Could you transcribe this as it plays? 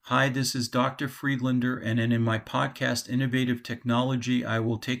Hi, this is Dr. Friedlander, and in my podcast, Innovative Technology, I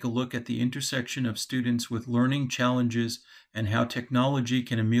will take a look at the intersection of students with learning challenges and how technology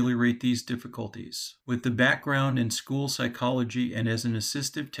can ameliorate these difficulties. With the background in school psychology and as an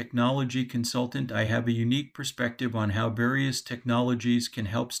assistive technology consultant, I have a unique perspective on how various technologies can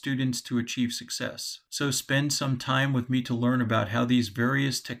help students to achieve success. So spend some time with me to learn about how these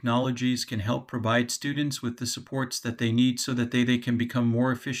various technologies can help provide students with the supports that they need so that they can become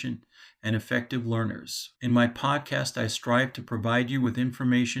more efficient and effective learners. In my podcast, I strive to provide you with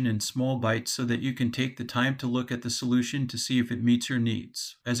information in small bites so that you can take the time to look at the solution to see if it meets your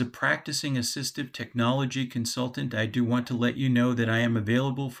needs. As a practicing assistive technology consultant, I do want to let you know that I am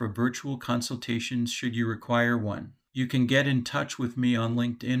available for virtual consultations should you require one. You can get in touch with me on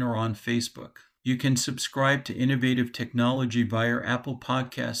LinkedIn or on Facebook. You can subscribe to Innovative Technology via Apple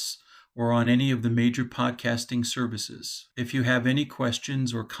Podcasts or on any of the major podcasting services. If you have any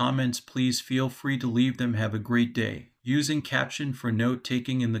questions or comments, please feel free to leave them. Have a great day. Using Caption for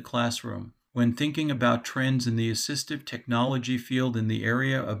note-taking in the classroom. When thinking about trends in the assistive technology field in the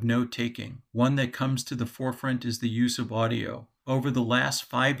area of note-taking, one that comes to the forefront is the use of audio. Over the last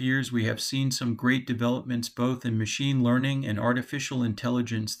 5 years, we have seen some great developments both in machine learning and artificial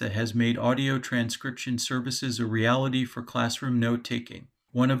intelligence that has made audio transcription services a reality for classroom note-taking.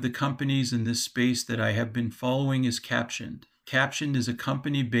 One of the companies in this space that I have been following is Caption.ED. Caption.ED is a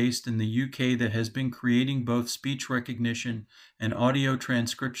company based in the UK that has been creating both speech recognition and audio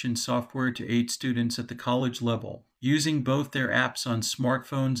transcription software to aid students at the college level. Using both their apps on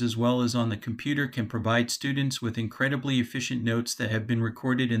smartphones as well as on the computer can provide students with incredibly efficient notes that have been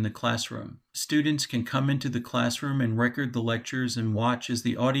recorded in the classroom. Students can come into the classroom and record the lectures and watch as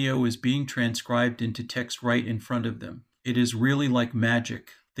the audio is being transcribed into text right in front of them. It is really like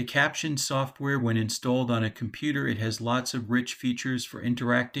magic. The Caption software, when installed on a computer, it has lots of rich features for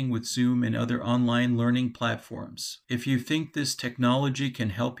interacting with Zoom and other online learning platforms. If you think this technology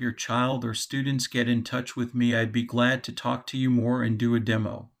can help your child or students, get in touch with me. I'd be glad to talk to you more and do a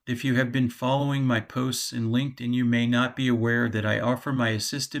demo. If you have been following my posts in LinkedIn, you may not be aware that I offer my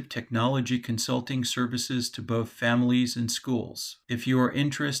assistive technology consulting services to both families and schools. If you are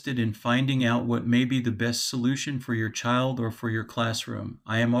interested in finding out what may be the best solution for your child or for your classroom,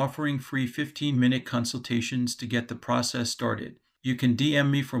 I am offering free 15-minute consultations to get the process started. You can DM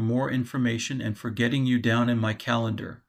me for more information and for getting you down in my calendar.